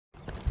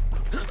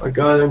Right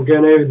guys, I'm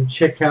going over to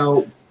check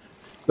out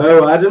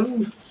Bo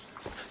Adams.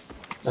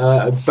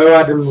 Bo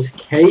Adams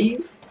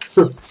Cave.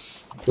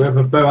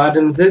 Wherever Bo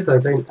Adams is, I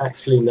don't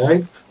actually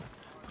know.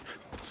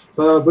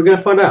 But we're going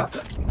to find out.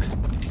 Come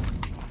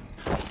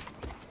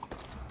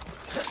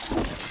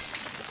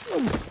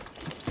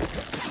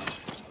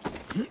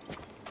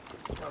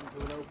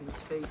to an open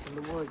space in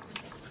the woods.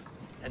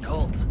 And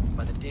halt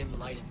by the dim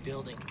lighted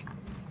building.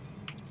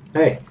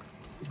 Hey,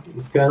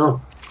 what's going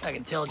on? I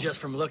can tell just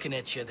from looking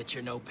at you that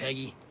you're no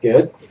Peggy.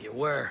 Good. If you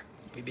were,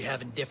 we'd be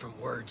having different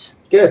words.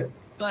 Good.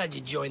 Glad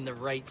you joined the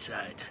right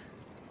side.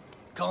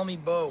 Call me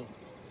Bo.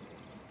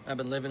 I've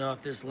been living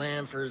off this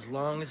land for as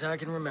long as I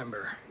can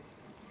remember.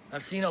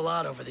 I've seen a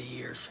lot over the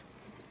years.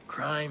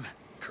 Crime,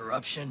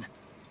 corruption,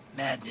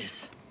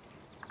 madness.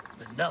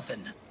 But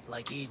nothing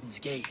like Eden's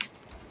Gate.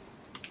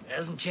 It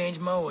hasn't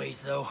changed my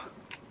ways, though.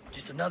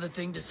 Just another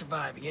thing to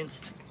survive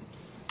against.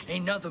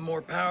 Ain't nothing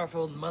more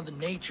powerful than Mother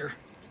Nature.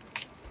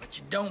 But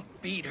you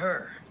don't beat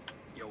her.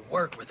 You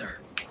work with her.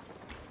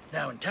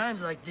 Now, in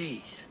times like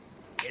these,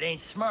 it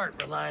ain't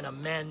smart relying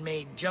on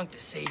man-made junk to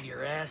save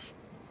your ass.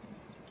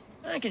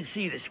 I can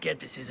see the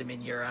skepticism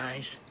in your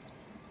eyes.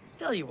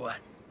 Tell you what,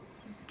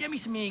 get me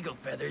some eagle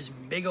feathers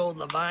and big old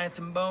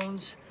Leviathan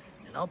bones,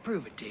 and I'll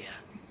prove it to you.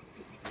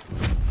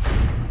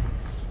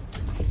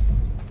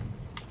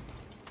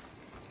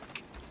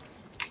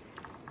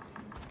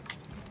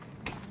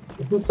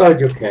 Inside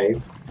your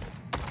cave.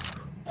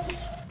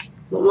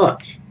 Not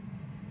much.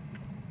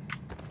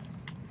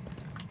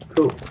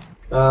 Cool.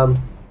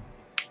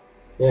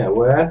 Yeah,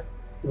 where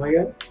am I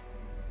going?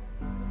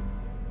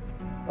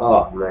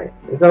 Oh, mate.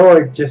 Is that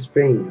where I've just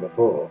been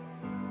before?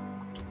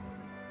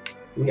 I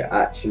think it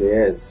actually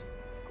is.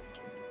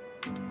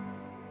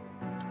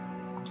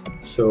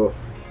 Sure.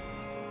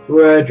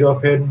 We're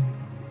dropping.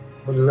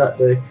 What does that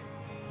do?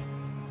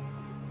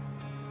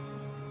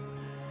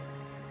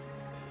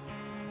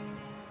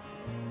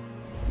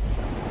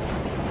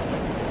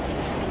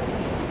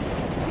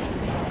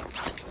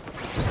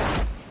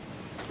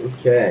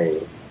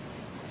 Okay.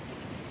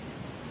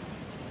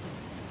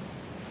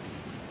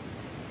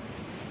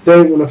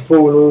 Don't want to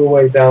fall all the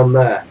way down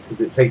there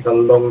because it takes a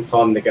long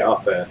time to get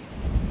up there.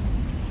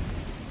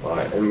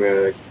 Right, I'm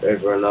going to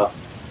over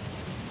enough.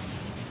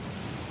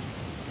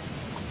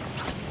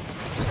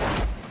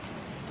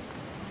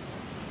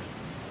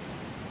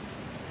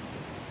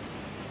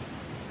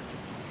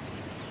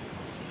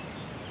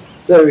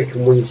 So we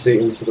can wingsuit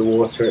into the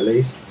water at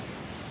least.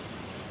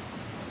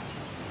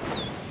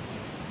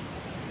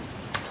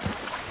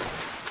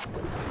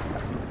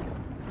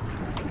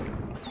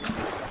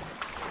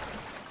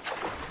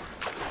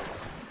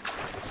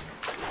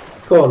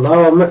 Cool,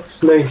 now I'm at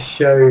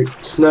Snowshoe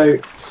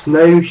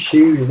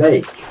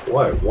Lake.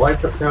 Whoa, why is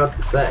that so hard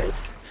to say?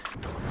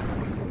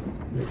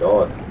 Oh my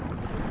god.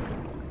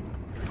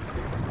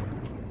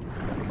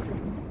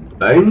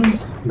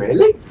 Bones?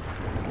 Really?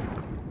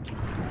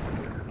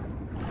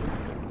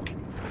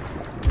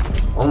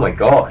 Oh my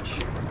gosh.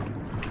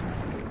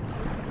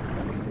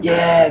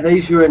 Yeah,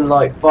 these were in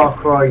like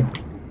Farcry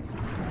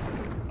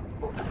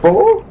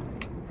 4?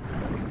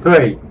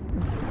 3.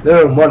 They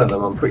were in one of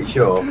them, I'm pretty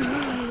sure.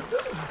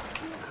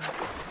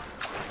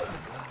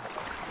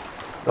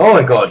 Oh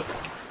my god.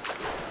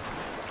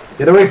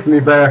 Get away from me,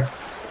 bear.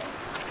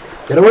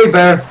 Get away,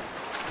 bear.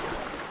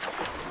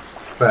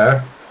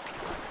 Bear.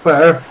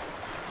 Bear.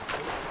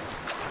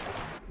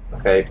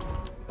 Okay.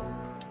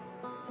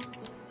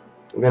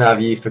 I'm gonna have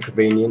you for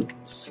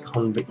convenience.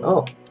 Convict.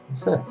 Oh,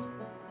 what's this?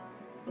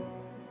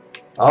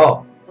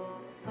 Oh.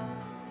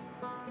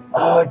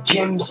 Oh,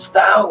 Jim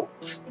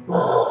Stout.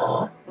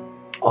 Oh,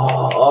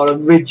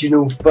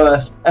 original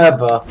first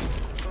ever.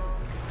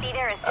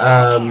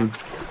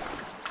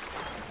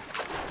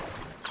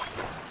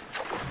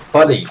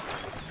 Buddy.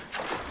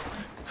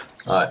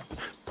 Alright.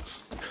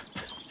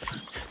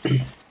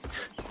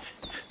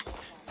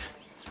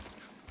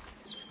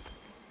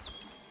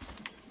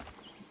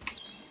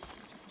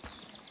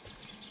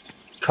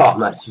 Cart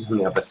match is on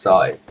the other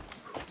side.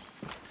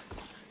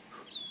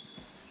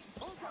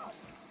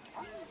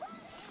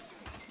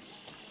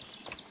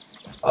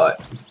 Alright.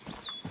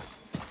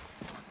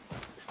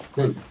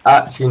 Don't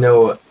actually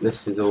know what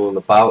this is all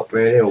about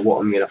really, or what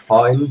I'm gonna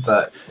find,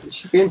 but it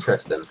should be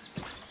interesting.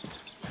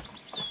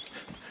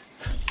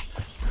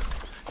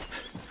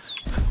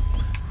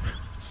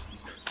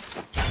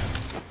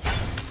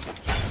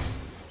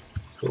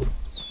 Cool.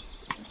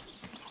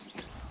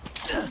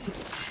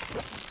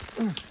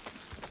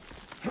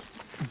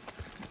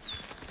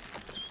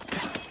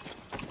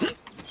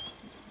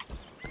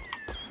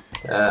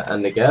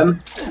 And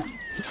again.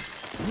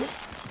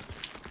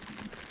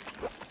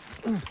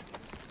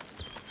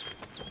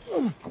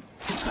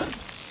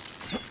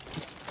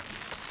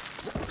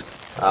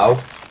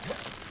 Ow.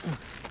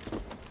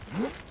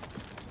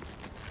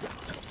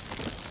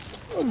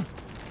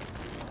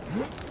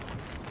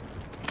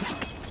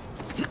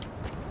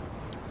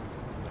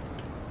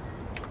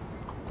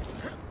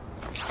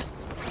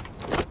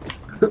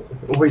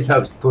 Always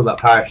helps to pull that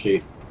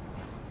parachute.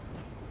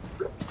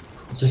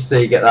 Just so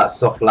you get that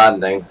soft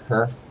landing,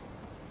 huh?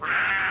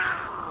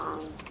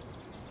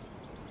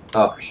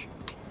 Oh,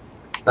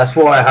 that's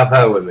why I have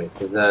her with me,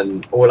 because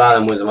then all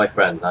animals are my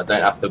friends. I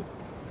don't have to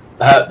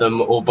hurt them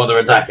or bother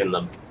attacking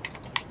them.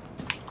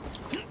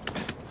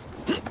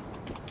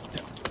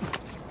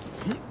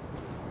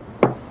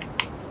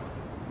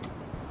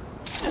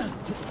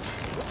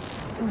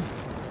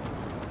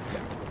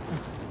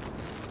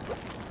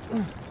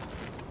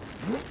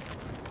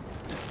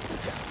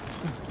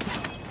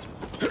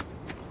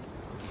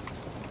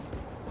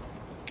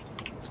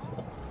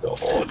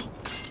 God.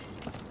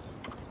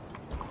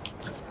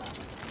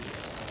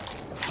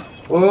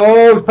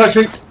 Oh,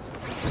 pushing!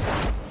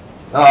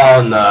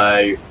 Oh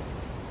no.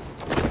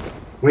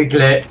 We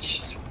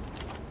glitched.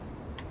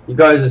 You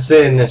guys are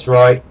seeing this,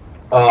 right?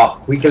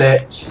 Oh, we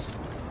glitched.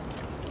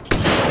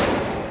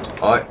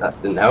 Alright,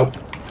 that didn't help.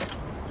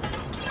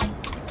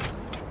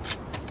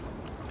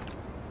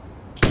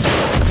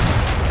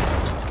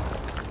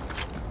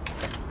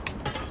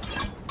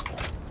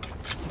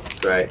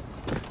 Great.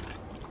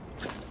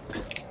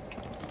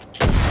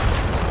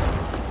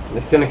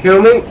 It's gonna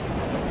kill me.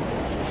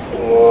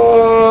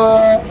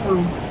 Whoa.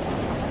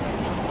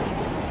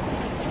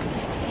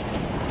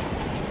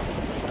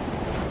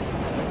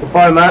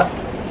 Goodbye, Matt.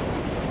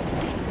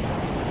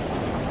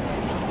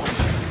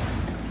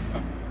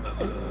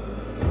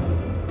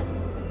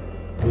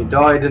 You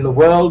died in the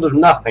world of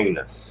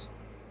nothingness.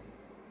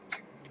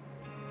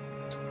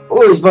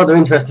 Always rather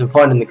interested in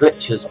finding the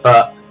glitches,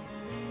 but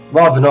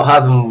rather not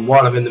have them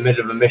while I'm in the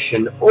middle of a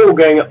mission or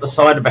going up the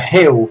side of a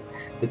hill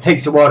that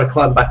takes a while to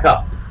climb back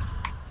up.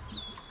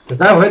 Because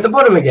now we're at the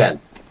bottom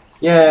again.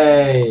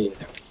 Yay!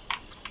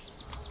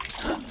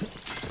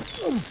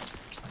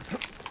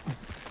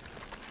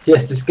 So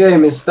yes, this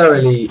game is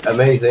thoroughly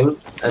amazing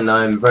and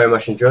I'm very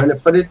much enjoying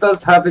it, but it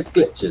does have its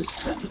glitches.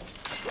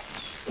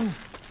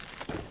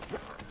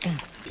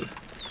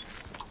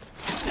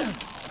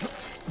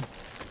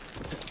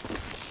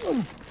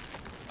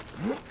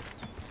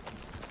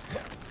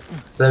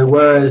 So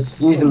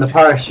whereas using the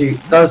parachute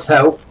does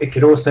help, it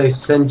could also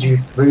send you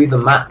through the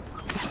map.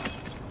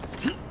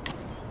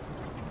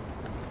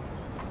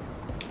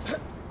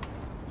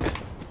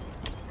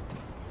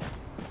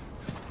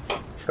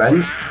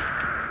 Friend?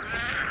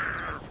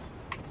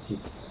 It's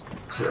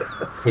just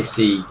a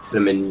pissy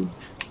blooming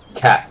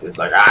cat who's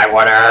like, I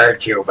want to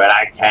hurt you, but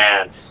I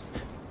can't.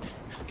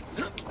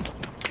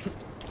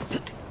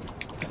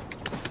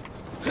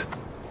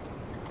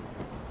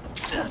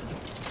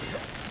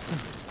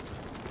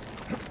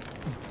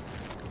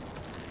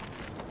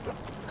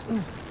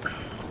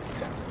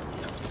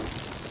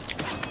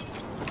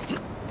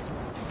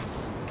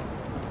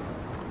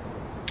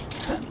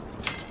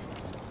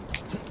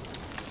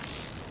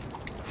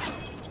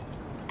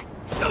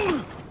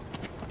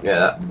 Yeah,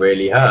 that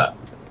really hurt.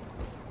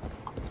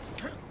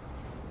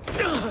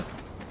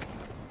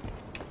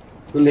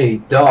 You nearly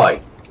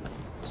died.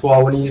 That's why I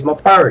want to use my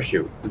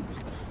parachute.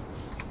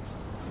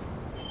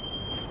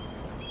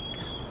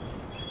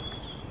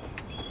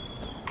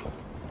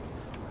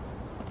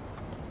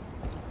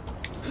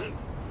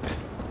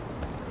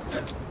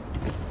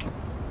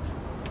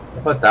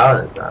 How far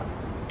down is that?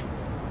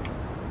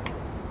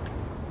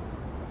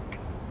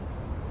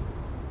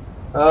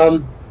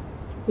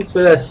 It's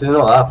actually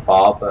not that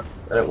far, but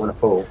I don't want to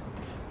fall.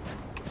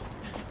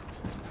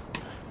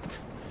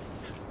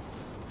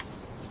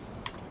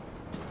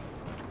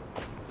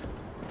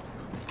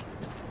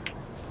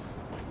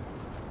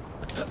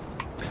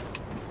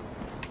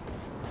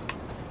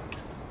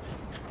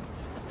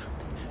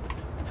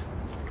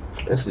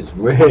 This is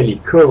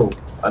really cool.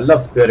 I'd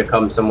love to be able to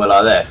come somewhere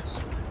like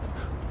this.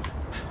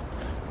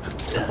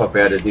 I'll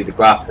probably be able to do the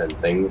grappling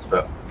things,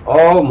 but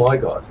oh my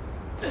god.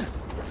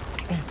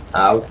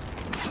 Ow.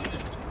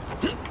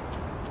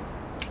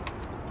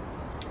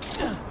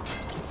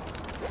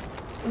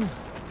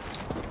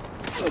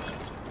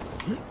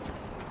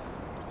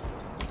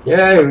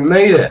 Yeah, we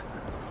made it.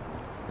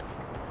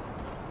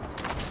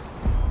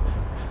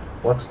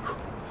 What?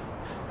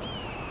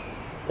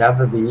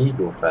 Gather the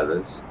eagle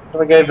feathers.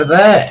 What do I go over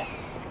there?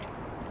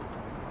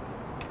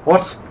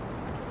 What?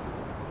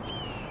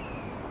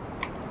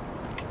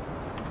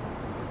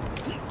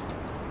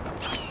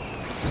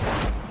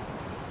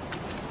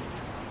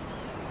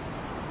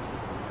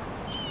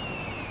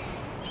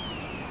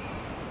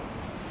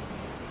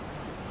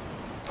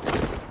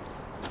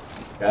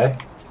 Okay.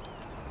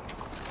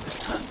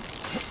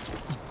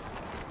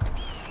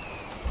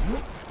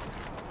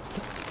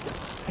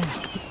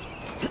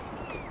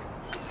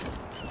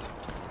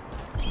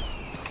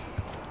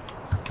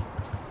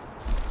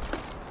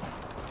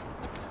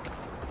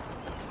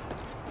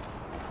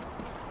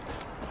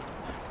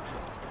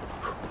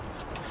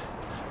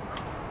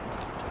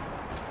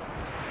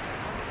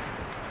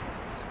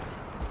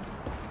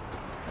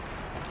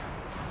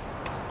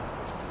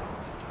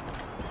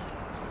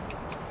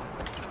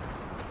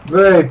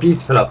 Very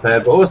beautiful up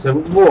here, but also,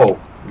 whoa,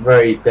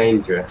 very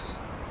dangerous.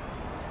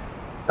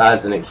 That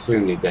is an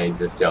extremely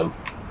dangerous jump.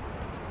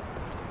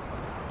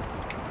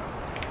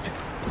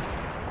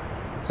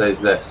 So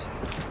is this.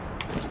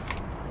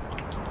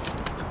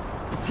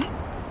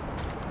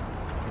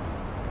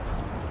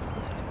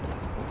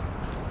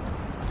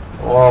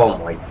 Oh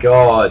my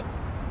god.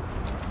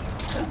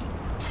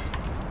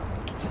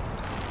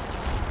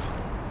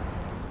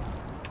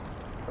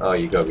 Oh,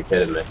 you gotta be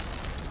kidding me.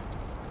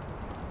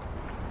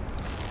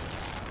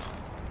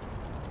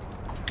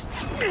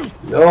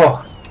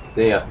 Oh,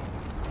 dear.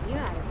 You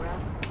had it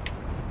rough.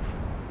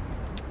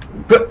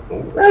 But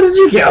how did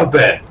you get up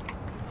there?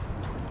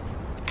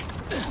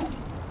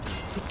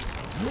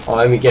 Oh,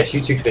 let me guess,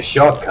 you took the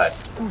shortcut.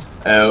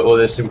 Or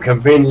there's some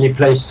conveniently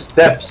placed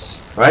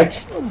steps,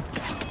 right?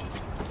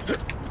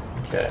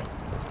 Okay.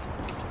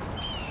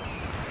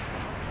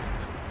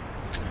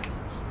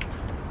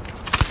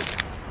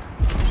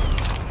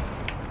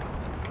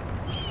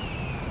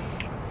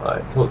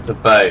 Alright, talk to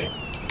Bo.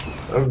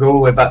 I'll go all the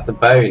way back to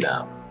Bo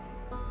now.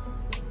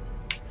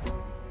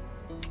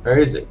 Where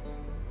is he?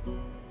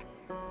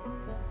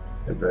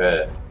 Over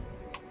here.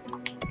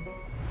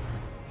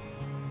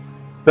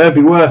 Better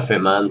be worth it,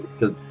 man,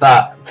 because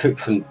that took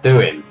some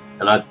doing.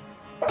 And I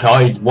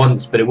died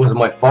once, but it wasn't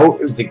my fault.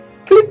 It was a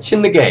glitch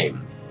in the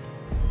game.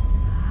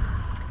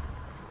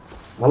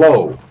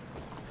 Hello.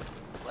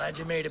 Glad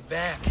you made it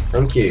back.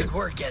 Thank you. Good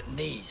work getting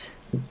these.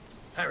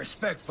 I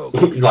respect folks.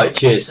 Like,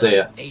 cheers, see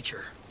ya.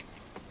 Nature.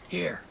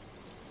 Here,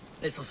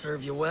 this'll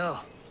serve you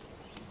well.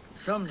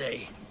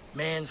 Someday,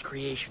 man's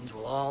creations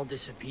will all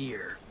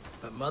disappear,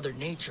 but Mother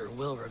Nature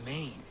will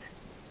remain.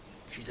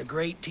 She's a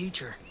great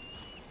teacher.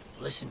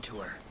 Listen to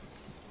her.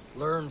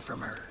 Learn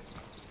from her.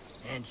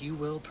 And you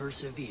will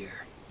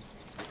persevere.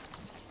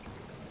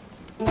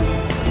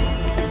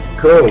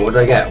 Cool, what do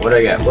I get? What do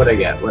I get? What do I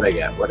get? What do I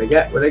get? What do I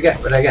get? What do I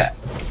get? What do I get?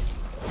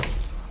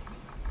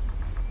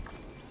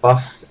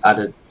 Buffs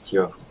added to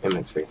your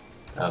inventory.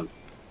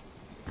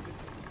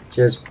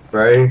 Cheers,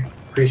 bro.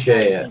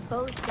 Appreciate it.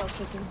 Bo's still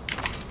kicking.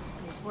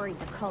 I was worried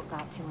the cult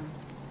got to him.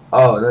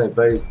 Oh no,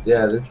 Bo's,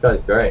 yeah, this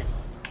guy's great.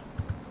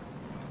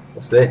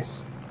 What's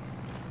this?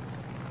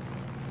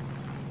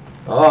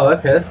 Oh,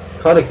 okay, that's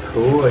kind of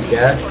cool, I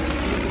guess.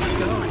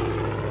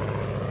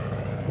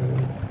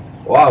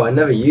 Wow, I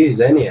never use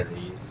any of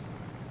these.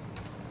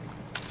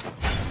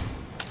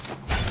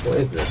 What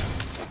is this?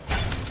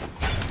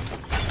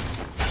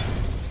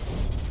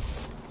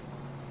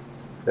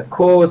 The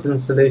cause and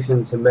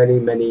solution to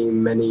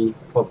many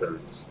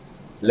problems.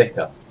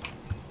 Liquor.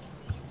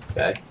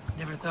 Okay.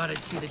 Never thought I'd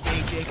see the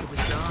day Jacob was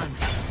gone.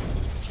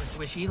 Just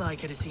wish Eli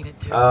could have seen it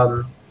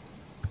too.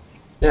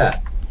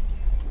 Yeah.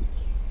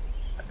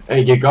 There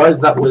you go, guys.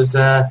 That was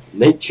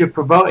Nature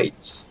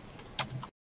Provides.